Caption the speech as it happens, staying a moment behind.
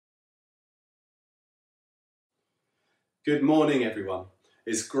Good morning, everyone.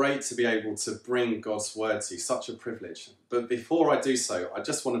 It's great to be able to bring God's word to you, such a privilege. But before I do so, I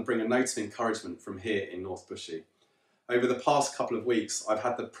just want to bring a note of encouragement from here in North Bushy. Over the past couple of weeks, I've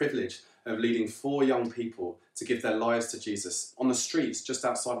had the privilege of leading 4 young people to give their lives to Jesus on the streets just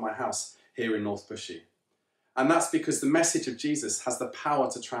outside my house here in North Bushy. And that's because the message of Jesus has the power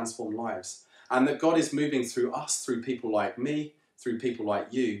to transform lives, and that God is moving through us, through people like me, through people like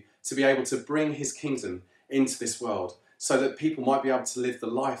you, to be able to bring his kingdom into this world, so that people might be able to live the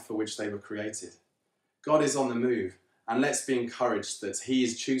life for which they were created. God is on the move, and let's be encouraged that he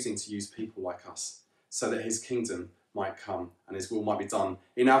is choosing to use people like us so that his kingdom might come and his will might be done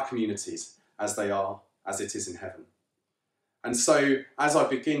in our communities as it is in heaven. And so, as I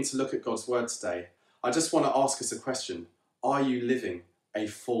begin to look at God's word today, I just want to ask us a question. Are you living a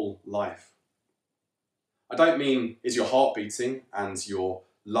full life? I don't mean, is your heart beating and your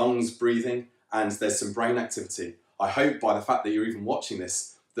lungs breathing and there's some brain activity? I hope by the fact that you're even watching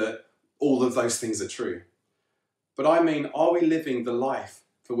this, that all of those things are true. But I mean, are we living the life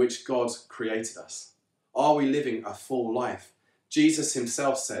for which God created us? Are we living a full life? Jesus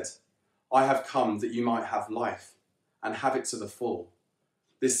himself said, I have come that you might have life and have it to the full.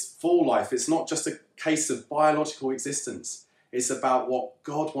 This full life, it's not just a case of biological existence. It's about what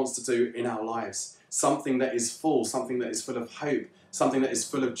God wants to do in our lives. Something that is full, something that is full of hope, something that is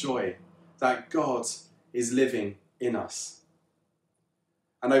full of joy, that God is living in us.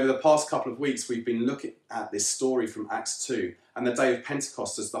 And over the past couple of weeks, we've been looking at this story from Acts 2 and the day of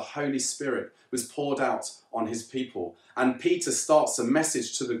Pentecost as the Holy Spirit was poured out on his people. And Peter starts a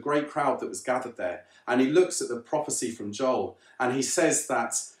message to the great crowd that was gathered there. And he looks at the prophecy from Joel and he says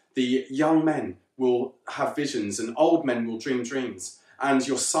that the young men will have visions and old men will dream dreams. And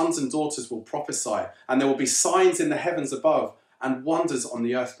your sons and daughters will prophesy. And there will be signs in the heavens above and wonders on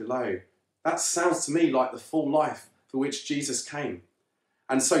the earth below. That sounds to me like the full life for which Jesus came.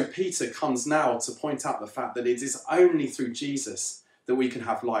 And so Peter comes now to point out the fact that it is only through Jesus that we can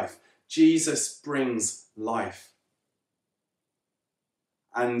have life. Jesus brings life.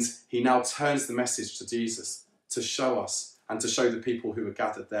 And he now turns the message to Jesus to show us and to show the people who are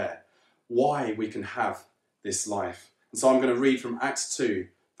gathered there why we can have this life. And so I'm going to read from Acts 2,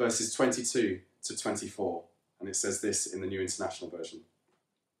 verses 22 to 24. And it says this in the New International Version.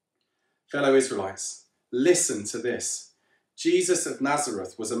 Fellow Israelites, listen to this. Jesus of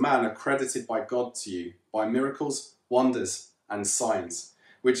Nazareth was a man accredited by God to you by miracles, wonders, and signs,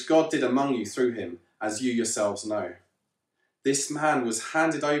 which God did among you through him, as you yourselves know. This man was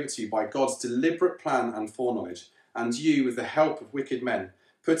handed over to you by God's deliberate plan and foreknowledge, and you, with the help of wicked men,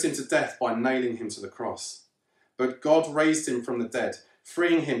 put him to death by nailing him to the cross. But God raised him from the dead,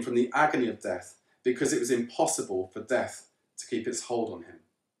 freeing him from the agony of death, because it was impossible for death to keep its hold on him.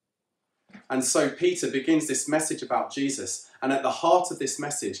 And so Peter begins this message about Jesus. And at the heart of this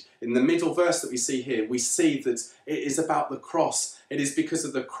message, in the middle verse that we see here, we see that it is about the cross. It is because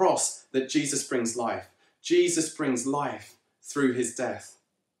of the cross that Jesus brings life. Jesus brings life through his death.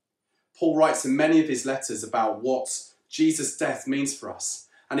 Paul writes in many of his letters about what Jesus' death means for us.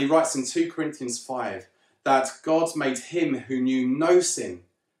 And he writes in 2 Corinthians 5 that God made him who knew no sin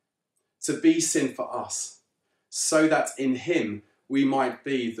to be sin for us, so that in him we might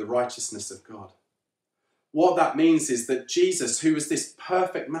be the righteousness of God. What that means is that Jesus, who was this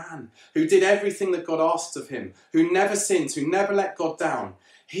perfect man, who did everything that God asked of him, who never sinned, who never let God down,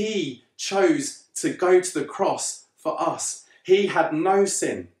 he chose to go to the cross for us. He had no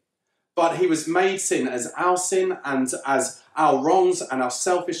sin, but he was made sin as our sin and as our wrongs and our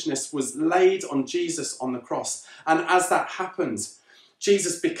selfishness was laid on Jesus on the cross. And as that happened,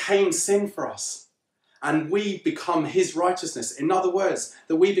 Jesus became sin for us. And we become his righteousness. In other words,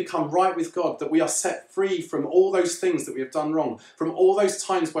 that we become right with God, that we are set free from all those things that we have done wrong, from all those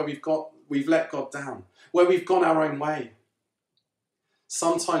times where we've let God down, where we've gone our own way.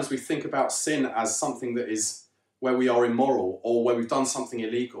 Sometimes we think about sin as something that is where we are immoral or where we've done something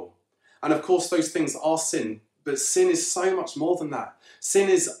illegal. And of course, those things are sin, but sin is so much more than that. Sin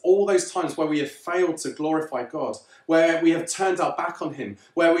is all those times where we have failed to glorify God, where we have turned our back on him,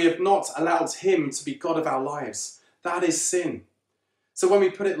 where we have not allowed him to be God of our lives. That is sin. So when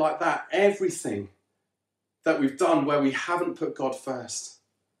we put it like that, everything that we've done where we haven't put God first,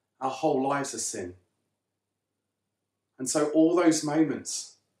 our whole lives are sin. And so all those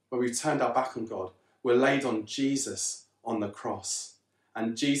moments where we've turned our back on God were laid on Jesus on the cross.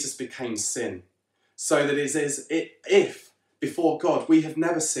 And Jesus became sin. So that it is as if before God we have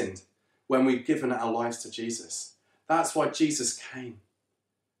never sinned when we've given our lives to Jesus. That's why Jesus came.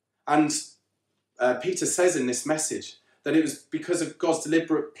 And Peter says in this message that it was because of God's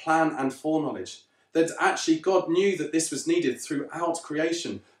deliberate plan and foreknowledge that actually God knew that this was needed throughout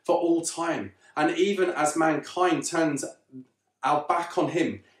creation for all time. And even as mankind turned our back on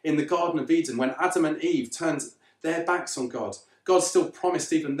him in the Garden of Eden, when Adam and Eve turned their backs on God, God still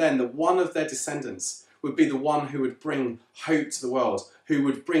promised even then that one of their descendants would be the one who would bring hope to the world, who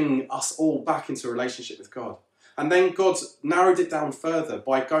would bring us all back into a relationship with God. And then God narrowed it down further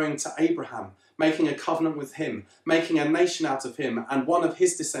by going to Abraham, making a covenant with him, making a nation out of him, and one of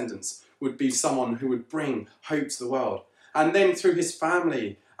his descendants would be someone who would bring hope to the world. And then through his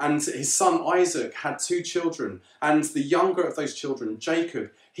family, and his son Isaac had 2 children, and the younger of those children,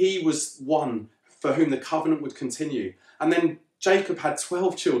 Jacob, he was one for whom the covenant would continue. And then Jacob had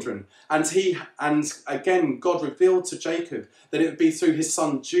 12 children, and again God revealed to Jacob that it would be through his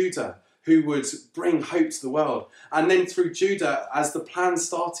son Judah who would bring hope to the world. And then through Judah, as the plan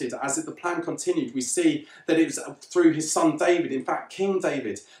started, as the plan continued, we see that it was through his son David, in fact King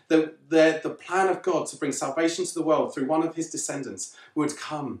David, that the plan of God to bring salvation to the world through one of his descendants would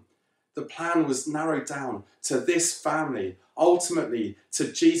come. The plan was narrowed down to this family, ultimately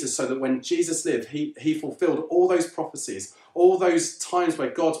to Jesus, so that when Jesus lived, he fulfilled all those prophecies, all those times where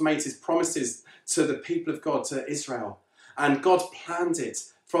God made his promises to the people of God, to Israel. And God planned it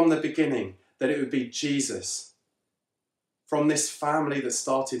from the beginning that it would be Jesus, from this family that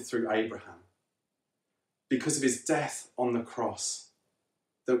started through Abraham, because of his death on the cross,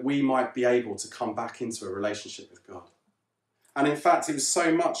 that we might be able to come back into a relationship with God. And in fact, it was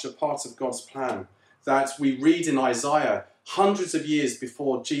so much a part of God's plan that we read in Isaiah hundreds of years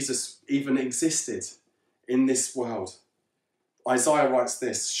before Jesus even existed in this world. Isaiah writes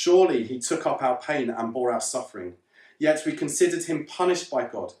this: "Surely he took up our pain and bore our suffering. Yet we considered him punished by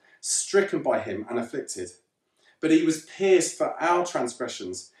God, stricken by him and afflicted. But he was pierced for our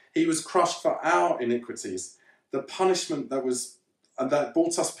transgressions. He was crushed for our iniquities. The punishment that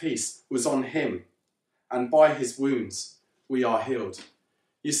brought us peace was on him, and by his wounds we are healed."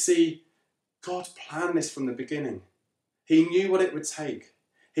 You see, God planned this from the beginning. He knew what it would take.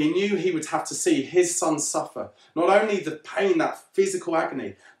 He knew he would have to see his son suffer, not only the pain, that physical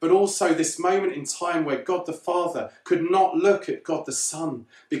agony, but also this moment in time where God the Father could not look at God the Son,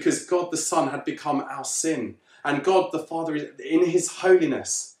 because God the Son had become our sin. And God the Father, in his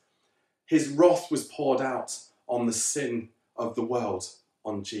holiness, his wrath was poured out on the sin of the world,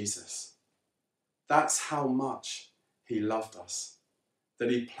 on Jesus. That's how much he loved us,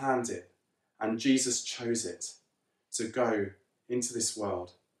 that he planned it, and Jesus chose it to go into this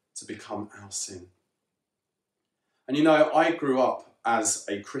world to become our sin. And you know, I grew up as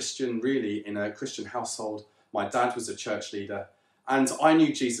a Christian, really in a Christian household. My dad was a church leader, and I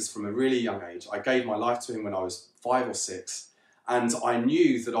knew Jesus from a really young age. I gave my life to him when I was 5 or 6, and I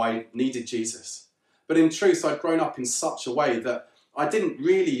knew that I needed Jesus. But in truth, I'd grown up in such a way that I didn't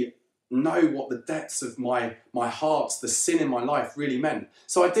really know what the depths of my heart, the sin in my life really meant.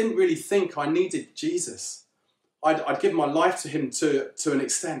 So I didn't really think I needed Jesus. I'd given my life to him to an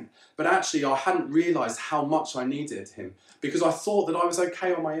extent, but actually I hadn't realised how much I needed him, because I thought that I was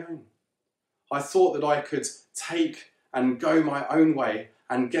okay on my own. I thought that I could take and go my own way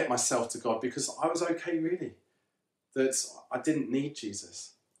and get myself to God because I was okay, really, that I didn't need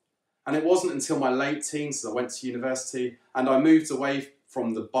Jesus. And it wasn't until my late teens, as I went to university and I moved away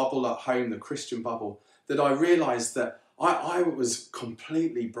from the bubble at home, the Christian bubble, that I realised that I was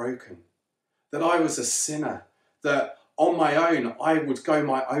completely broken, that I was a sinner, that on my own, I would go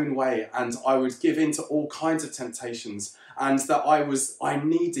my own way and I would give in to all kinds of temptations, and that I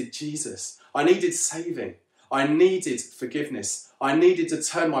needed Jesus. I needed saving. I needed forgiveness. I needed to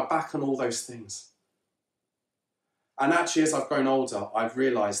turn my back on all those things. And actually, as I've grown older, I've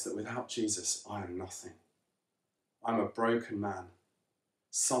realised that without Jesus, I am nothing. I'm a broken man.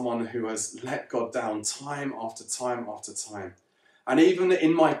 Someone who has let God down time after time after time. And even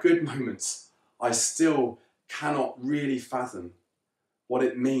in my good moments, I still cannot really fathom what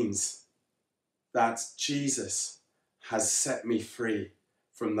it means that Jesus has set me free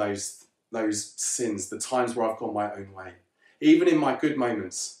from those sins, the times where I've gone my own way. Even in my good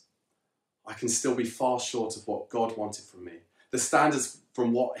moments, I can still be far short of what God wanted from me, the standards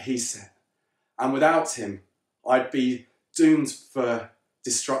from what he set. And without him, I'd be doomed for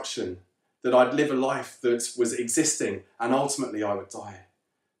destruction, that I'd live a life that was existing and ultimately I would die.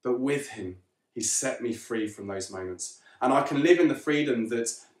 But with him, he set me free from those moments. And I can live in the freedom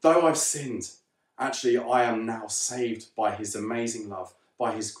that though I've sinned, actually I am now saved by his amazing love,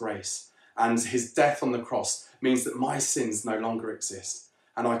 by his grace. And his death on the cross means that my sins no longer exist.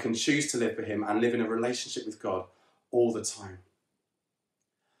 And I can choose to live for him and live in a relationship with God all the time.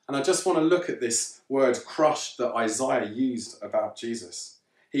 And I just want to look at this word crushed that Isaiah used about Jesus.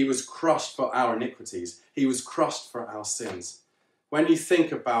 He was crushed for our iniquities. He was crushed for our sins. When you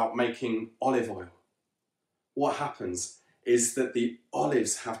think about making olive oil, what happens is that the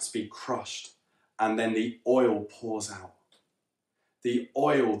olives have to be crushed and then the oil pours out. The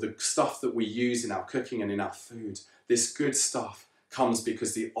oil, the stuff that we use in our cooking and in our food, this good stuff comes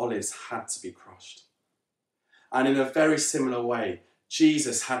because the olives had to be crushed. And in a very similar way,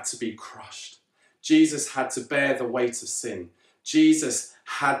 Jesus had to be crushed. Jesus had to bear the weight of sin. Jesus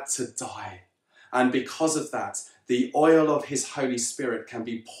had to die. And because of that, the oil of his Holy Spirit can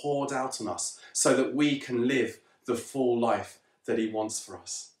be poured out on us so that we can live the full life that he wants for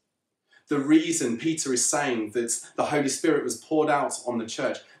us. The reason Peter is saying that the Holy Spirit was poured out on the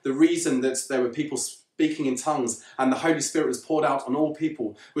church, the reason that there were people speaking in tongues and the Holy Spirit was poured out on all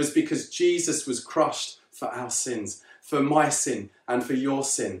people, was because Jesus was crushed for our sins, for my sin and for your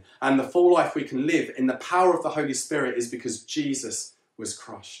sin. And the full life we can live in the power of the Holy Spirit is because Jesus was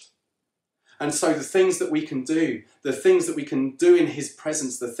crushed. And so the things that we can do, the things that we can do in his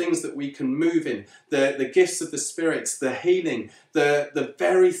presence, the things that we can move in, the gifts of the Spirit, the healing, the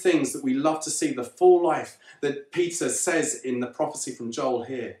very things that we love to see, the full life that Peter says in the prophecy from Joel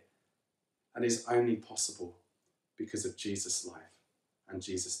here, and is only possible because of Jesus' life and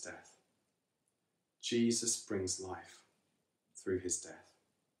Jesus' death. Jesus brings life through his death.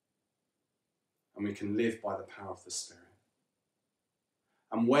 And we can live by the power of the Spirit.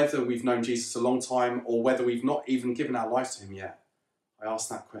 And whether we've known Jesus a long time or whether we've not even given our life to him yet, I ask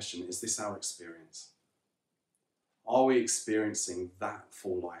that question, is this our experience? Are we experiencing that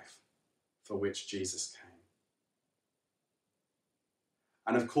full life for which Jesus came?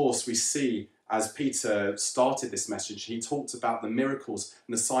 And of course, we see, as Peter started this message, he talked about the miracles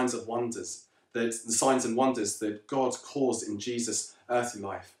and the signs and wonders that God caused in Jesus' earthly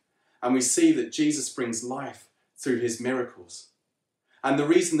life. And we see that Jesus brings life through his miracles. And the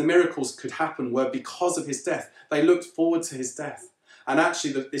reason the miracles could happen were because of his death. They looked forward to his death. And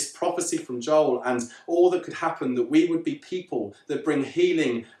actually, this prophecy from Joel and all that could happen, that we would be people that bring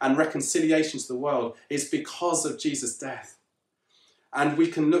healing and reconciliation to the world, is because of Jesus' death. And we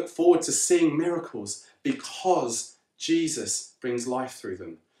can look forward to seeing miracles because Jesus brings life through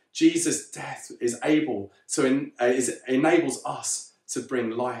them. Jesus' death enables us to bring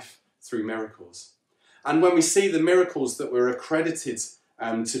life through miracles. And when we see the miracles that were accredited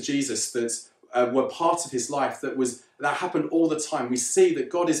to Jesus, that were part of his life, that happened all the time, we see that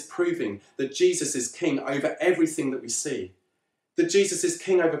God is proving that Jesus is king over everything that we see. That Jesus is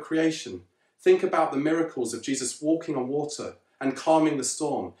king over creation. Think about the miracles of Jesus walking on water and calming the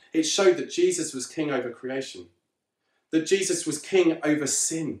storm. It showed that Jesus was king over creation. That Jesus was king over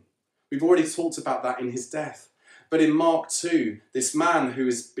sin. We've already talked about that in his death. But in Mark 2, this man who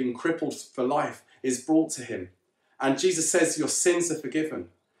has been crippled for life is brought to him. And Jesus says, your sins are forgiven.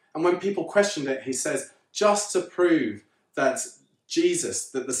 And when people questioned it, he says, just to prove that Jesus,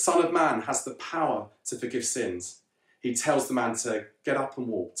 that the Son of Man, has the power to forgive sins, he tells the man to get up and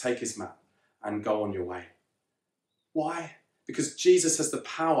walk, take his mat, and go on your way. Why? Because Jesus has the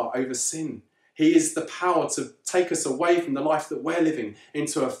power over sin. He is the power to take us away from the life that we're living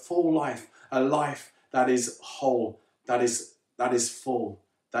into a full life, a life that is whole, that is full,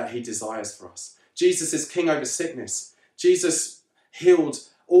 that he desires for us. Jesus is king over sickness. Jesus healed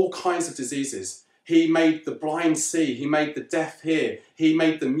all kinds of diseases. He made the blind see. He made the deaf hear. He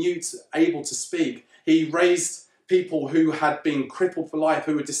made the mute able to speak. He raised people who had been crippled for life,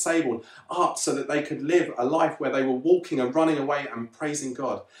 who were disabled, up so that they could live a life where they were walking and running away and praising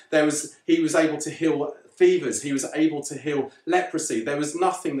God. He was able to heal fevers. He was able to heal leprosy. There was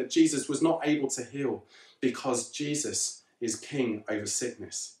nothing that Jesus was not able to heal, because Jesus is king over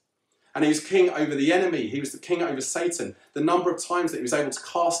sickness. And he was king over the enemy. He was the king over Satan. The number of times that he was able to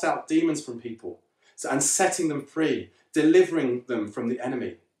cast out demons from people and setting them free, delivering them from the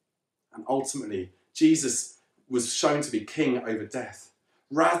enemy. And ultimately, Jesus was shown to be king over death.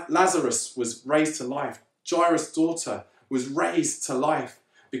 Lazarus was raised to life. Jairus' daughter was raised to life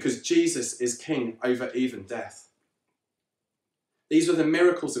because Jesus is king over even death. These were the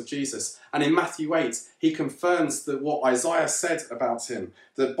miracles of Jesus. And in Matthew 8, he confirms that what Isaiah said about him,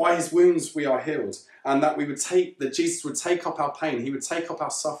 that by his wounds we are healed, and that that Jesus would take up our pain, he would take up our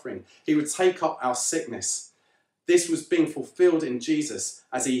suffering, he would take up our sickness. This was being fulfilled in Jesus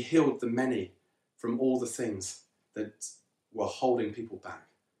as he healed the many from all the things that were holding people back,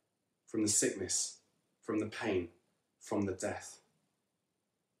 from the sickness, from the pain, from the death.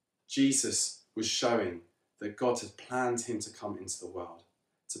 Jesus was showing that God had planned him to come into the world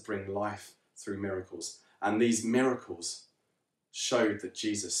to bring life through miracles. And these miracles showed that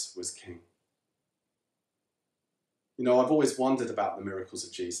Jesus was king. You know, I've always wondered about the miracles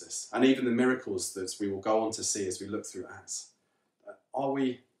of Jesus, and even the miracles that we will go on to see as we look through Acts. Are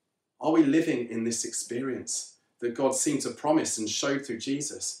we living in this experience that God seemed to promise and showed through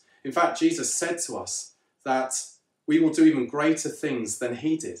Jesus? In fact, Jesus said to us that we will do even greater things than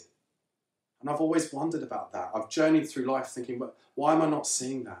he did. And I've always wondered about that. I've journeyed through life thinking, but why am I not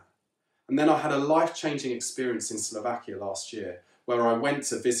seeing that? And then I had a life-changing experience in Slovakia last year, where I went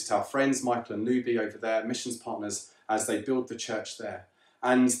to visit our friends, Michael and Nubi over there, missions partners, as they build the church there.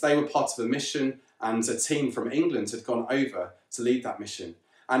 And they were part of a mission, and a team from England had gone over to lead that mission.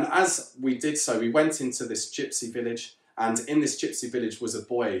 And as we did so, we went into this gypsy village, and in this gypsy village was a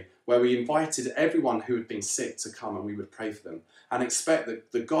boy where we invited everyone who had been sick to come, and we would pray for them and expect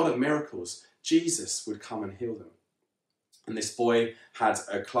that the God of miracles, Jesus, would come and heal them. And this boy had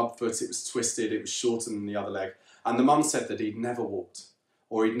a club foot, it was twisted, it was shorter than the other leg. And the mum said that he'd never walked,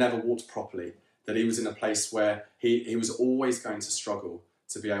 or he'd never walked properly, that he was in a place where he was always going to struggle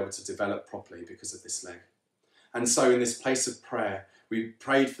to be able to develop properly because of this leg. And so in this place of prayer, we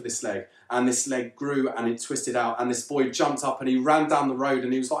prayed for this leg, and this leg grew and it twisted out, and this boy jumped up and he ran down the road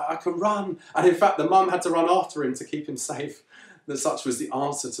and he was like, I can run. And in fact, the mum had to run after him to keep him safe. That such was the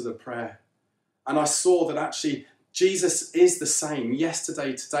answer to the prayer. And I saw that actually Jesus is the same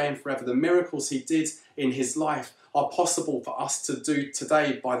yesterday, today and forever. The miracles he did in his life are possible for us to do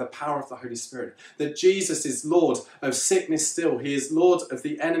today by the power of the Holy Spirit. That Jesus is Lord of sickness still. He is Lord of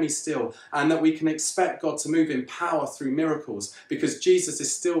the enemy still. And that we can expect God to move in power through miracles because Jesus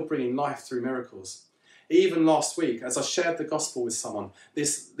is still bringing life through miracles. Even last week, as I shared the gospel with someone,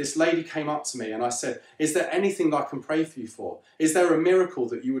 this lady came up to me and I said, is there anything that I can pray for you for? Is there a miracle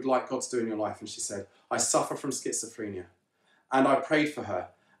that you would like God to do in your life? And she said, I suffer from schizophrenia. And I prayed for her.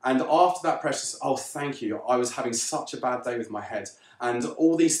 And after that prayer, she said, oh, thank you. I was having such a bad day with my head and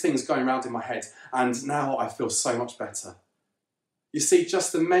all these things going around in my head. And now I feel so much better. You see,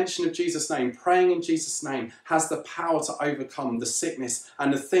 just the mention of Jesus' name, praying in Jesus' name, has the power to overcome the sickness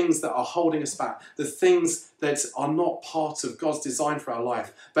and the things that are holding us back, the things that are not part of God's design for our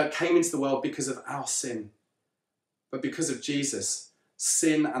life, but came into the world because of our sin. But because of Jesus,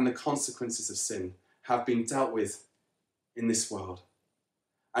 sin and the consequences of sin have been dealt with in this world.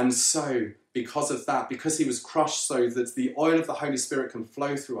 And so, because of that, because he was crushed so that the oil of the Holy Spirit can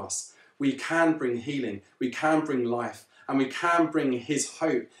flow through us, we can bring healing, we can bring life, and we can bring his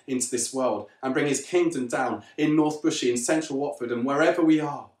hope into this world and bring his kingdom down in North Bushy, in central Watford, and wherever we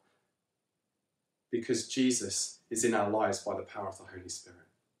are. Because Jesus is in our lives by the power of the Holy Spirit.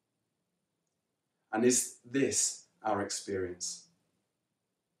 And is this our experience?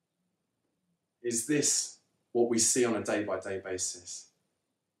 Is this what we see on a day-by-day basis?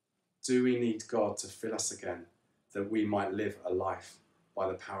 Do we need God to fill us again that we might live a life by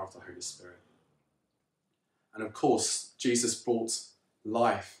the power of the Holy Spirit? And of course, Jesus brought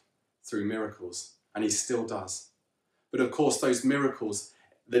life through miracles, and he still does. But of course, those miracles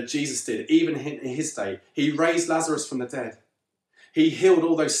that Jesus did, even in his day, he raised Lazarus from the dead. He healed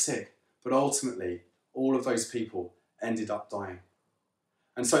all those sick, but ultimately, all of those people ended up dying.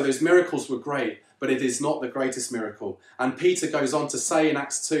 And so those miracles were great, but it is not the greatest miracle. And Peter goes on to say in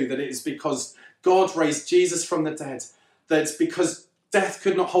Acts 2 that it is because God raised Jesus from the dead, that it's because death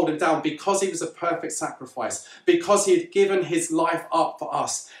could not hold him down, because he was a perfect sacrifice, because he had given his life up for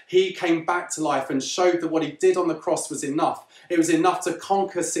us. He came back to life and showed that what he did on the cross was enough. It was enough to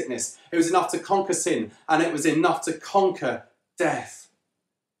conquer sickness. It was enough to conquer sin. And it was enough to conquer death.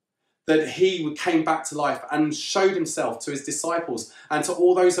 That he came back to life and showed himself to his disciples and to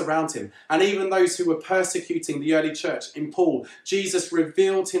all those around him. And even those who were persecuting the early church in Paul, Jesus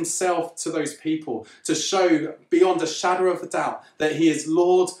revealed himself to those people to show beyond a shadow of a doubt that he is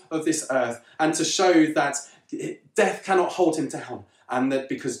Lord of this earth, and to show that death cannot hold him down, and that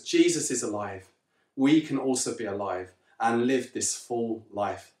because Jesus is alive, we can also be alive and live this full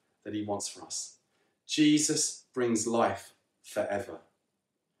life that he wants for us. Jesus brings life forever.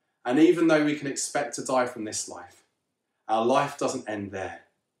 And even though we can expect to die from this life, our life doesn't end there.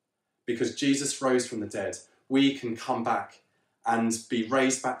 Because Jesus rose from the dead, we can come back and be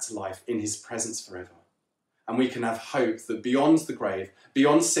raised back to life in his presence forever. And we can have hope that beyond the grave,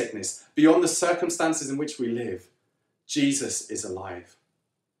 beyond sickness, beyond the circumstances in which we live, Jesus is alive.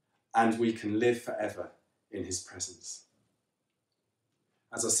 And we can live forever in his presence.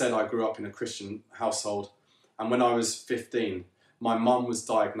 As I said, I grew up in a Christian household. And when I was 15, my mum was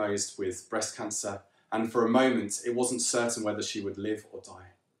diagnosed with breast cancer, and for a moment it wasn't certain whether she would live or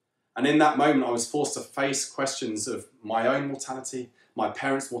die. And in that moment I was forced to face questions of my own mortality, my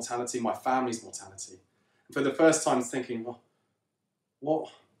parents' mortality, my family's mortality. And for the first time thinking,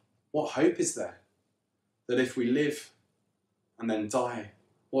 well, what hope is there? that if we live and then die,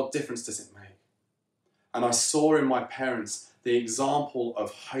 what difference does it make? And I saw in my parents the example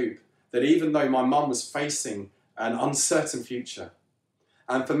of hope, that even though my mum was facing an uncertain future,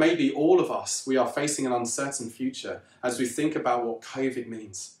 and for maybe all of us, we are facing an uncertain future as we think about what COVID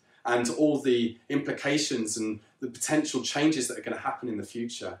means and all the implications and the potential changes that are going to happen in the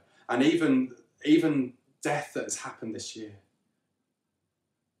future, and even death that has happened this year.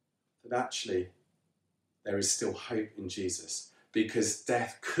 That actually there is still hope in Jesus, because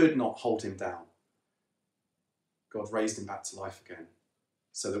death could not hold him down. God raised him back to life again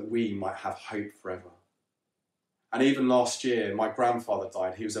so that we might have hope forever. And even last year, my grandfather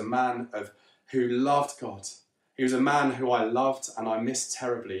died. He was a man who loved God. He was a man who I loved and I miss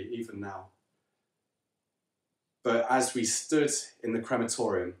terribly even now. But as we stood in the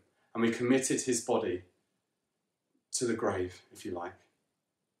crematorium and we committed his body to the grave, if you like,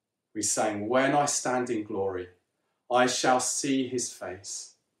 we sang, "When I stand in glory, I shall see his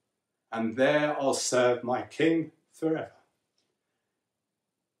face, and there I'll serve my King forever."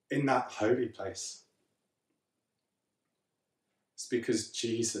 In that holy place. It's because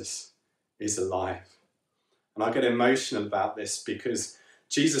Jesus is alive. And I get emotional about this because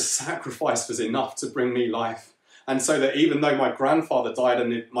Jesus' sacrifice was enough to bring me life. And so that even though my grandfather died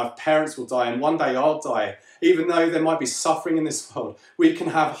and my parents will die and one day I'll die, even though there might be suffering in this world, we can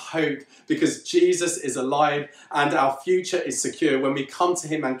have hope because Jesus is alive and our future is secure when we come to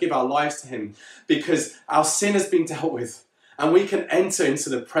him and give our lives to him, because our sin has been dealt with and we can enter into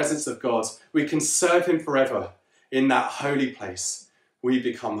the presence of God. We can serve him forever in that holy place. We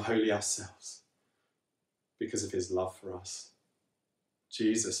become holy ourselves because of his love for us.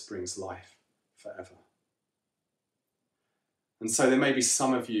 Jesus brings life forever. And so there may be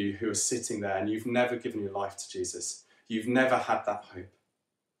some of you who are sitting there and you've never given your life to Jesus. You've never had that hope.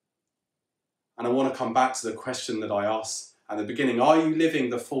 And I want to come back to the question that I asked at the beginning. Are you living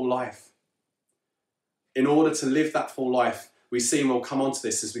the full life? In order to live that full life, we see, and we'll come on to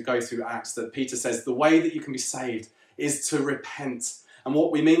this as we go through Acts, that Peter says the way that you can be saved is to repent. And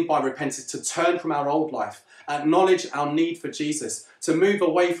what we mean by repent is to turn from our old life, acknowledge our need for Jesus, to move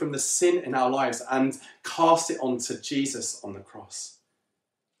away from the sin in our lives and cast it onto Jesus on the cross.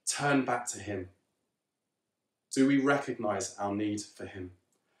 Turn back to him. Do we recognise our need for him?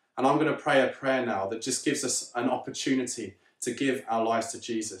 And I'm going to pray a prayer now that just gives us an opportunity to give our lives to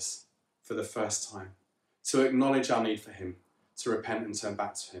Jesus for the first time, to acknowledge our need for him, to repent and turn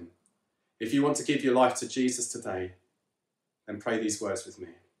back to him. If you want to give your life to Jesus today, then pray these words with me.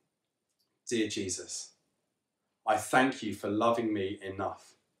 Dear Jesus, I thank you for loving me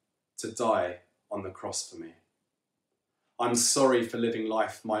enough to die on the cross for me. I'm sorry for living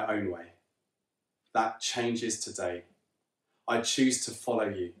life my own way. That changes today. I choose to follow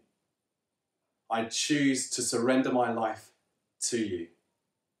you. I choose to surrender my life to you.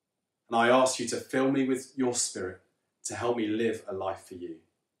 And I ask you to fill me with your Spirit to help me live a life for you.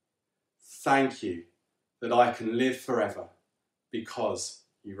 Thank you that I can live forever because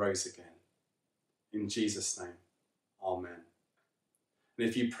you rose again. In Jesus' name, amen. And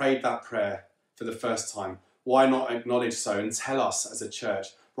if you prayed that prayer for the first time, why not acknowledge so and tell us as a church?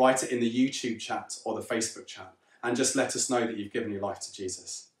 Write it in the YouTube chat or the Facebook chat and just let us know that you've given your life to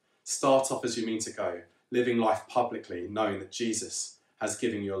Jesus. Start off as you mean to go, living life publicly, knowing that Jesus has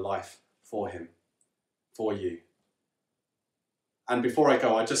given your life for him, for you. And before I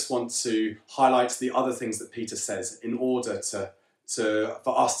go, I just want to highlight the other things that Peter says in order for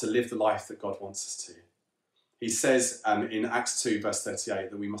us to live the life that God wants us to. He says in Acts 2 verse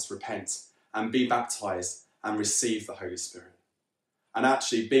 38 that we must repent and be baptized and receive the Holy Spirit. And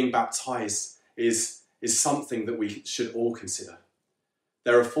actually being baptized is something that we should all consider.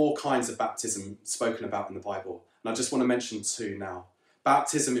 There are 4 kinds of baptism spoken about in the Bible, and I just want to mention 2 now.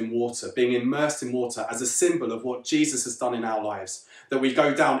 Baptism in water, being immersed in water as a symbol of what Jesus has done in our lives, that we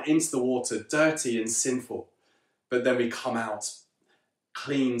go down into the water dirty and sinful, but then we come out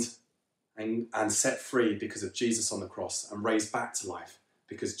cleaned and set free because of Jesus on the cross and raised back to life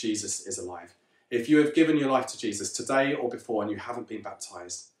because Jesus is alive. If you have given your life to Jesus today or before and you haven't been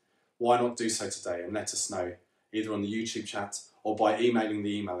baptized, why not do so today and let us know either on the YouTube chat or by emailing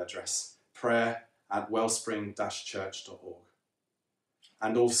the email address prayer@wellspring-church.org.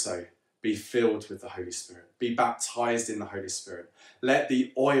 And also be filled with the Holy Spirit. Be baptized in the Holy Spirit. Let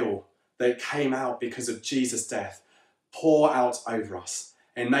the oil that came out because of Jesus' death pour out over us.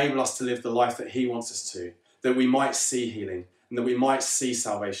 Enable us to live the life that he wants us to, that we might see healing and that we might see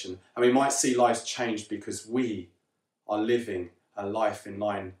salvation and we might see lives changed because we are living a life in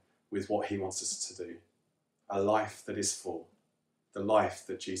line with what he wants us to do. A life that is full. The life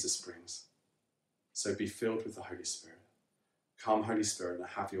that Jesus brings. So be filled with the Holy Spirit. Come, Holy Spirit, and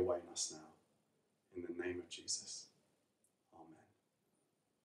have your way in us now. In the name of Jesus.